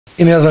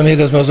E minhas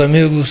amigas, meus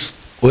amigos,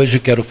 hoje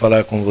quero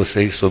falar com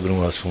vocês sobre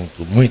um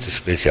assunto muito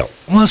especial.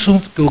 Um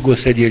assunto que eu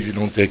gostaria de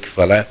não ter que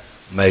falar,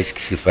 mas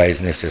que se faz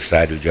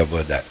necessário de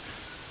abordar.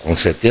 Com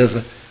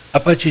certeza,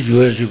 a partir de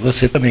hoje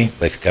você também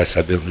vai ficar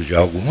sabendo de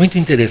algo muito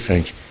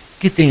interessante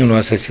que tem em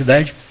nossa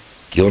cidade,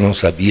 que eu não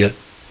sabia,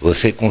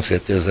 você com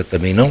certeza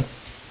também não,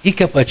 e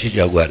que a partir de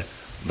agora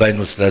vai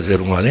nos trazer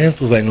um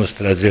alento, vai nos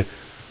trazer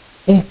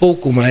um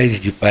pouco mais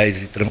de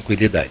paz e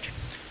tranquilidade.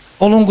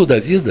 Ao longo da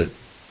vida,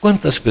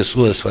 quantas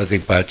pessoas fazem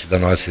parte da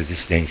nossa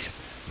existência?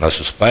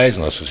 Nossos pais,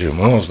 nossos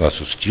irmãos,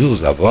 nossos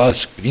tios,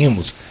 avós,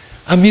 primos,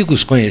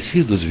 amigos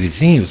conhecidos,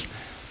 vizinhos,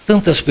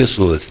 tantas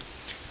pessoas.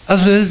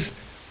 Às vezes,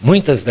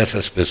 muitas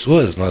dessas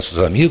pessoas, nossos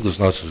amigos,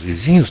 nossos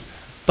vizinhos,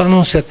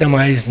 tornam-se até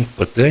mais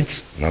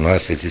importantes na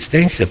nossa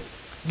existência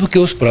do que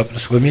os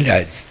próprios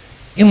familiares.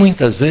 E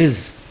muitas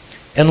vezes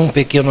é num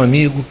pequeno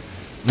amigo,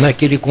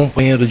 naquele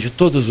companheiro de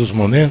todos os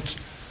momentos,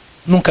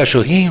 num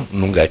cachorrinho,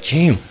 num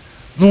gatinho,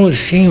 num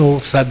ursinho ou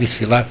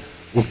sabe-se lá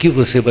o que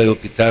você vai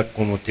optar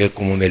como ter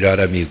como melhor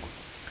amigo.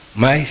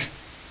 Mas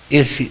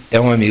esse é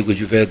um amigo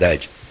de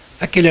verdade.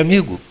 Aquele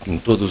amigo que em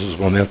todos os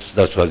momentos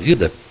da sua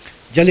vida,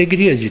 de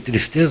alegria, de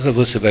tristeza,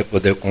 você vai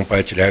poder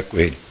compartilhar com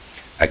ele.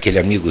 Aquele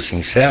amigo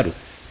sincero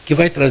que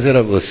vai trazer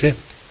a você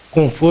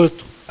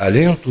conforto,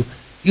 alento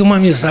e uma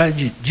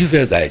amizade de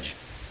verdade.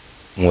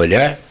 Um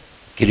olhar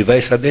que ele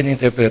vai saber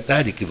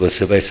interpretar e que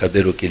você vai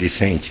saber o que ele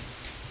sente.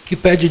 Que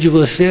pede de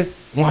você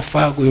um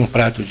afago e um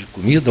prato de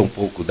comida, um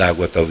pouco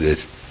d'água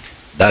talvez.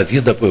 Dá a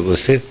vida por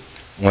você,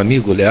 um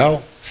amigo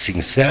leal,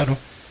 sincero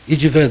e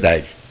de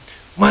verdade.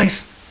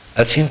 Mas,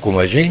 assim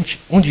como a gente,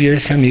 um dia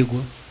esse amigo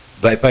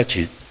vai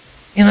partir.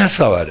 E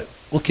nessa hora,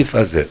 o que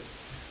fazer?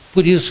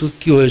 Por isso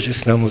que hoje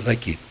estamos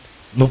aqui,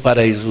 no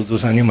Paraiso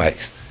dos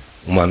Animais.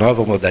 Uma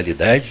nova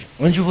modalidade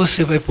onde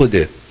você vai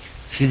poder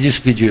se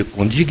despedir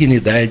com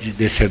dignidade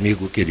desse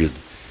amigo querido.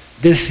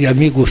 Desse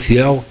amigo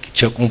fiel que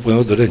te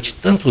acompanhou durante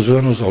tantos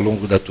anos ao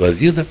longo da tua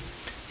vida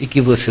e que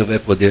você vai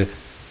poder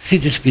se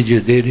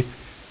despedir dele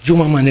de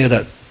uma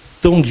maneira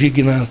tão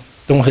digna,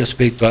 tão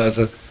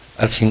respeitosa,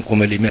 assim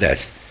como ele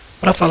merece.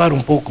 Para falar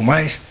um pouco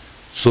mais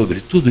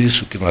sobre tudo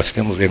isso que nós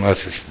temos em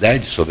nossa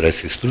cidade, sobre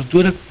essa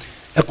estrutura,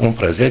 é com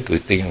prazer que eu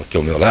tenho aqui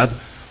ao meu lado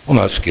o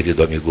nosso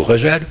querido amigo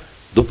Rogério,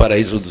 do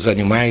Paraiso dos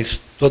Animais,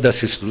 toda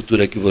essa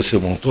estrutura que você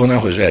montou, né,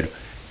 Rogério?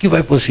 Que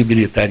vai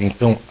possibilitar,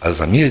 então, às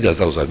amigas,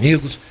 aos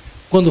amigos,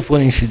 quando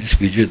forem se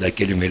despedir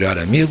daquele melhor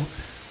amigo,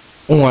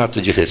 um ato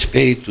de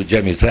respeito, de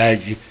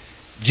amizade,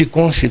 de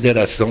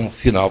consideração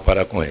final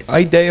para com ele.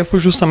 A ideia foi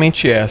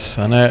justamente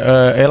essa, né?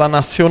 Ela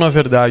nasceu, na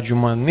verdade,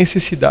 uma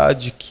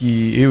necessidade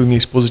que eu e minha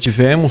esposa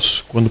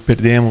tivemos quando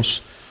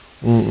perdemos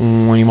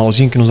um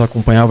animalzinho que nos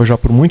acompanhava já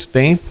por muito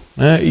tempo,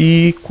 né?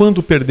 E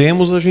quando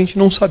perdemos, a gente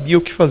não sabia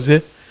o que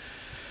fazer.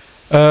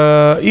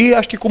 E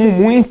acho que como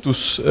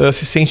muitos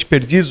se sentem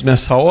perdidos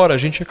nessa hora, a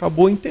gente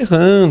acabou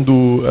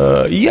enterrando,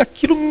 e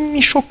aquilo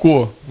me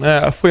chocou,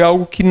 né? Foi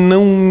algo que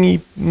não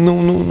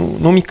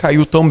me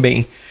caiu tão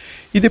bem.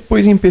 E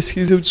depois em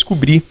pesquisa eu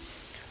descobri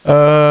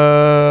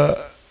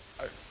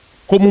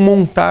como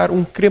montar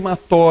um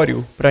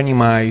crematório para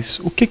animais.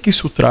 O que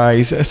isso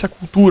traz? Essa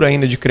cultura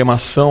ainda de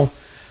cremação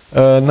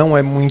não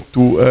é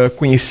muito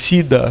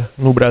conhecida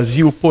no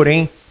Brasil,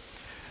 porém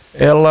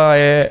ela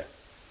é,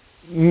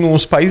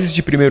 nos países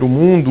de primeiro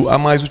mundo, a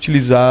mais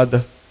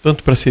utilizada,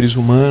 tanto para seres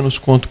humanos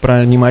quanto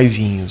para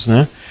animaizinhos,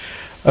 né?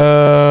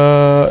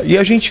 E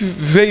a gente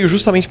veio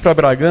justamente para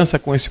Bragança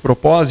com esse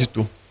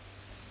propósito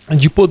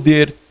de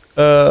poder,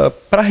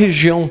 para a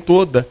região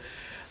toda,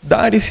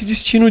 dar esse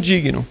destino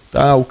digno.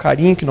 Tá? O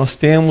carinho que nós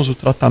temos, o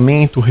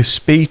tratamento, o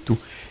respeito,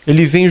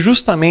 ele vem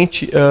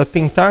justamente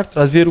tentar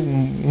trazer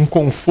um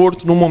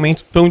conforto num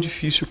momento tão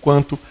difícil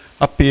quanto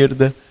a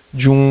perda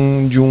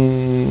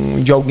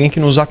de alguém que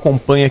nos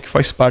acompanha, que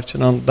faz parte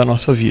da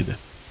nossa vida.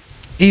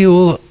 E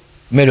o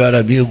melhor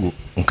amigo,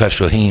 um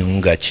cachorrinho,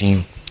 um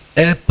gatinho,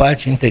 é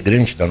parte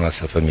integrante da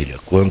nossa família.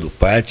 Quando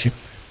parte,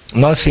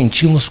 nós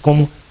sentimos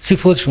como se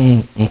fosse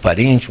um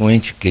parente, um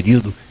ente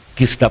querido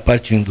que está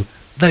partindo.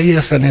 Daí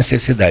essa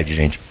necessidade,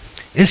 gente.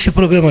 Esse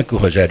programa que o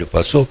Rogério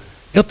passou,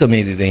 eu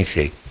também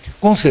vivenciei.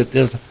 Com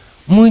certeza,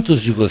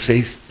 muitos de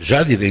vocês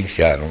já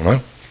vivenciaram, não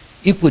é?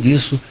 E por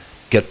isso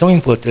que é tão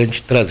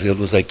importante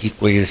trazê-los aqui,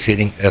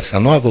 conhecerem essa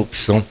nova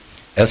opção,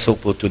 essa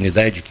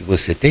oportunidade que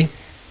você tem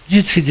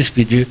de se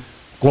despedir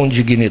com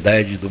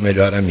dignidade do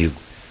melhor amigo.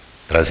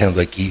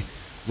 Trazendo aqui,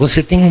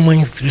 você tem uma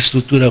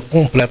infraestrutura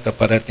completa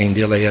para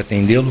atendê-la e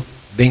atendê-lo,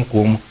 bem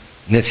como,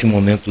 nesse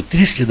momento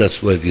triste da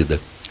sua vida,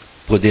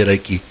 poder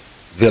aqui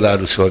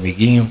velar o seu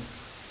amiguinho,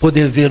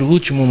 poder ver o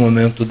último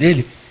momento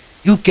dele,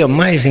 e o que é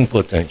mais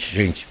importante,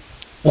 gente,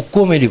 o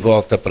como ele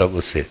volta para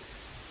você.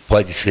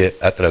 Pode ser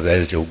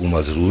através de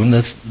algumas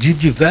urnas, de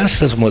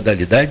diversas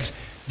modalidades,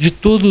 de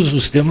todos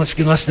os temas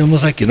que nós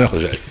temos aqui, né,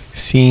 Rogério?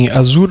 Sim,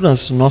 as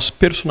urnas nós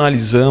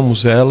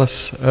personalizamos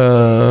elas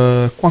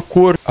com a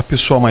cor que a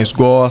pessoa mais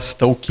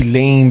gosta, o que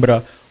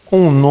lembra,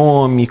 com o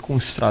nome, com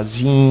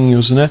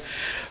estrazinhos, né?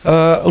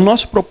 O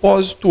nosso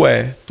propósito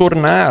é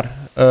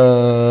tornar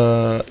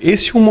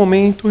esse um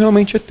momento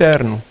realmente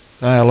eterno.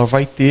 tá? Ela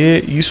vai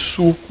ter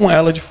isso com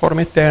ela de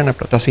forma eterna,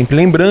 para estar sempre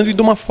lembrando e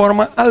de uma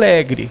forma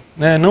alegre,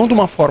 né? Não de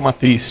uma forma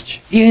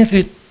triste. E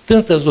entre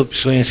tantas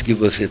opções que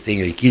você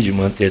tem aqui de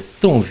manter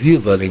tão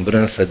viva a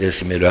lembrança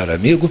desse melhor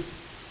amigo,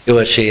 eu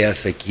achei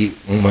essa aqui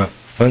uma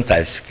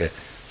fantástica.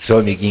 Seu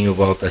amiguinho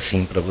volta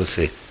assim para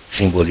você,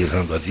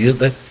 simbolizando a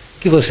vida,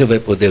 que você vai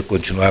poder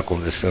continuar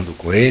conversando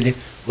com ele,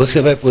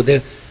 você vai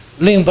poder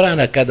lembrar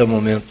a cada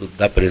momento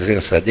da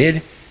presença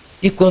dele,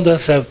 e quando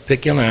essa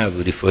pequena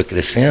árvore for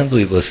crescendo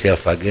e você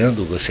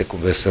afagando, você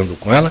conversando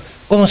com ela,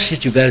 como se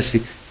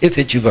estivesse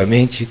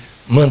efetivamente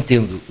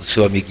mantendo o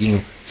seu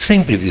amiguinho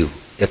sempre vivo,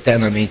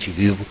 eternamente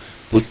vivo,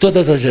 por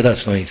todas as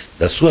gerações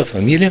da sua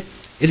família,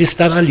 ele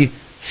estará ali,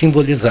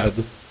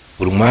 simbolizado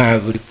por uma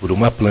árvore, por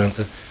uma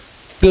planta,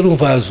 por um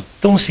vaso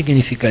tão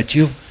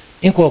significativo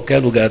em qualquer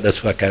lugar da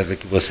sua casa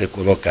que você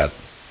colocar.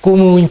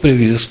 Como o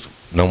imprevisto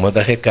não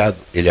manda recado,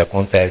 ele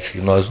acontece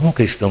e nós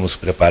nunca estamos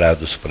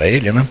preparados para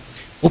ele, né?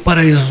 O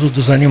Paraiso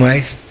dos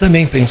Animais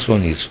também pensou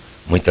nisso.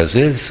 Muitas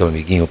vezes seu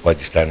amiguinho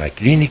pode estar na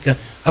clínica,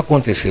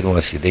 acontecer um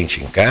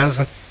acidente em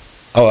casa,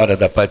 a hora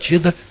da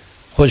partida,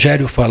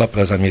 Rogério fala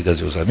para as amigas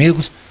e os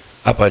amigos,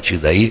 a partir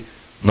daí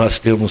nós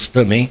temos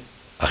também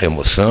a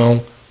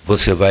remoção,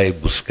 você vai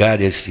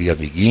buscar esse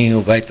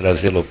amiguinho, vai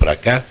trazê-lo para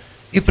cá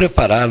e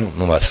prepará-lo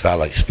numa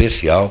sala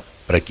especial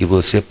para que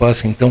você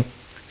possa então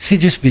se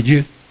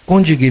despedir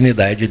com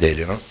dignidade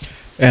dele, não?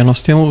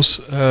 Nós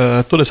temos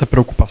toda essa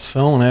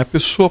preocupação, né? A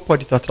pessoa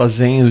pode estar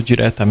trazendo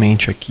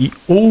diretamente aqui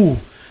ou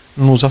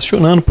nos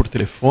acionando por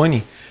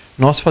telefone.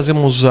 Nós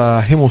fazemos a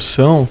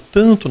remoção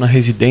tanto na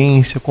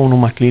residência como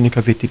numa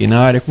clínica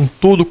veterinária, com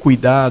todo o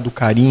cuidado,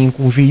 carinho,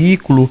 com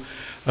veículo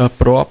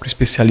próprio,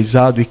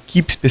 especializado,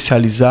 equipe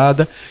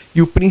especializada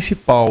e o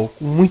principal,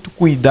 com muito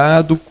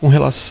cuidado com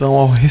relação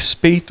ao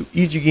respeito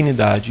e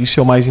dignidade. Isso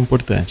é o mais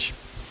importante.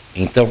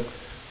 Então,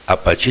 a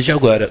partir de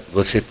agora,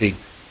 você tem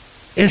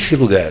esse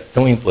lugar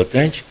tão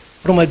importante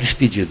para uma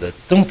despedida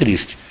tão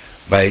triste,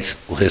 mas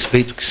o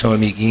respeito que seu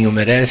amiguinho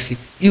merece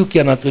e o que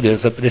a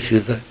natureza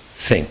precisa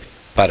sempre.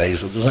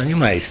 Paraiso dos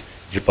Animais,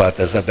 de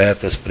portas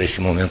abertas para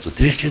esse momento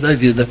triste da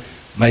vida,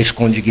 mas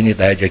com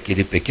dignidade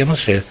aquele pequeno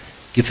ser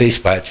que fez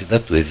parte da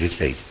tua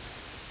existência.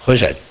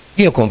 Rogério,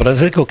 e é com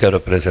prazer que eu quero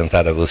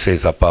apresentar a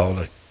vocês a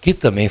Paula, que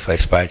também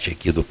faz parte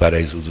aqui do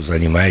Paraiso dos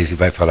Animais e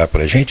vai falar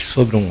para a gente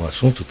sobre um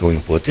assunto tão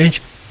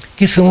importante,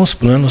 que são os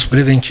planos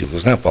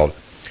preventivos, né, Paula?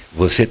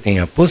 Você tem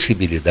a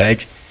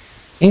possibilidade,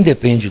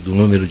 independe do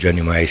número de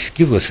animais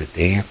que você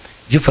tenha,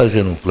 de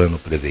fazer um plano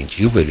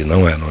preventivo, ele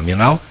não é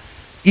nominal,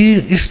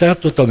 e está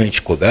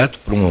totalmente coberto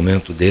para um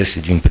momento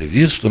desse de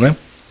imprevisto, né?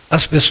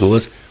 As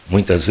pessoas,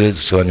 muitas vezes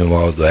o seu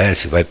animal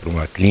adoece, vai para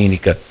uma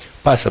clínica,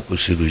 passa por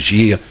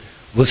cirurgia,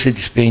 você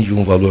despende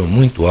um valor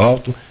muito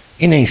alto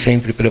e nem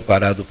sempre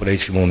preparado para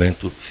esse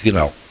momento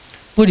final.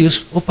 Por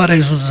isso, o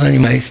Paraiso dos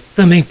Animais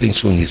também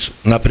pensou nisso,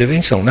 na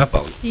prevenção, né,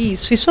 Paula?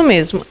 Isso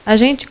mesmo. A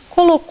gente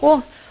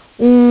colocou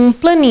um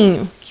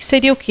planinho, que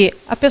seria o quê?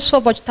 A pessoa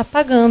pode estar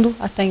pagando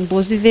até em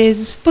 12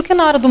 vezes, porque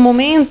na hora do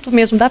momento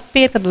mesmo da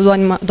perda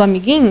do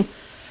amiguinho,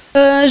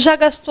 já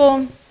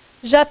gastou,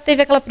 já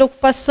teve aquela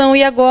preocupação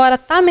e agora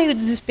está meio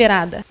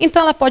desesperada.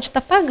 Então ela pode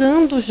estar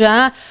pagando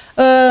já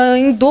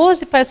em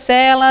 12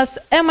 parcelas,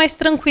 é mais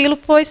tranquilo,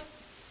 pois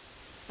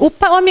o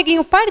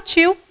amiguinho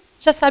partiu,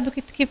 já sabe o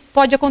que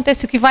pode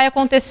acontecer, o que vai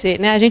acontecer,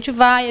 né? A gente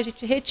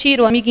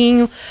retira o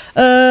amiguinho.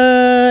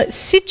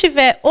 Se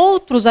tiver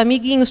outros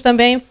amiguinhos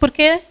também,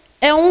 porque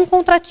é um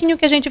contratinho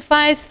que a gente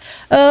faz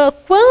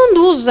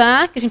quando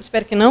usar, que a gente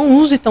espera que não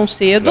use tão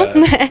cedo, claro,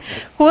 né?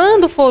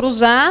 Quando for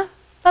usar,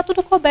 está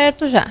tudo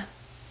coberto já.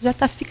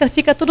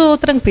 Fica tudo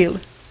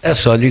tranquilo. É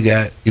só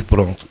ligar e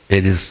pronto.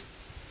 Eles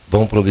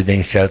vão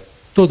providenciar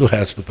todo o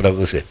resto para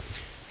você.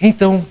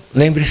 Então,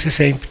 lembre-se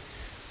sempre,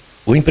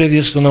 o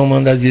imprevisto não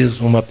manda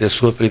aviso, uma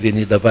pessoa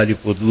prevenida vale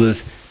por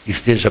duas,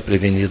 esteja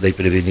prevenida e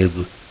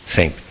prevenido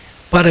sempre.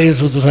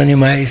 Paraiso dos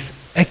Animais,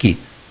 aqui,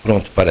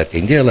 pronto para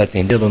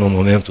atendê-lo num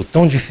momento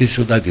tão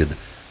difícil da vida.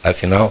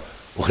 Afinal,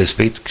 o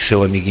respeito que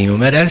seu amiguinho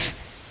merece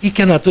e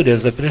que a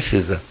natureza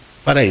precisa.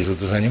 Paraiso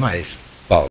dos Animais.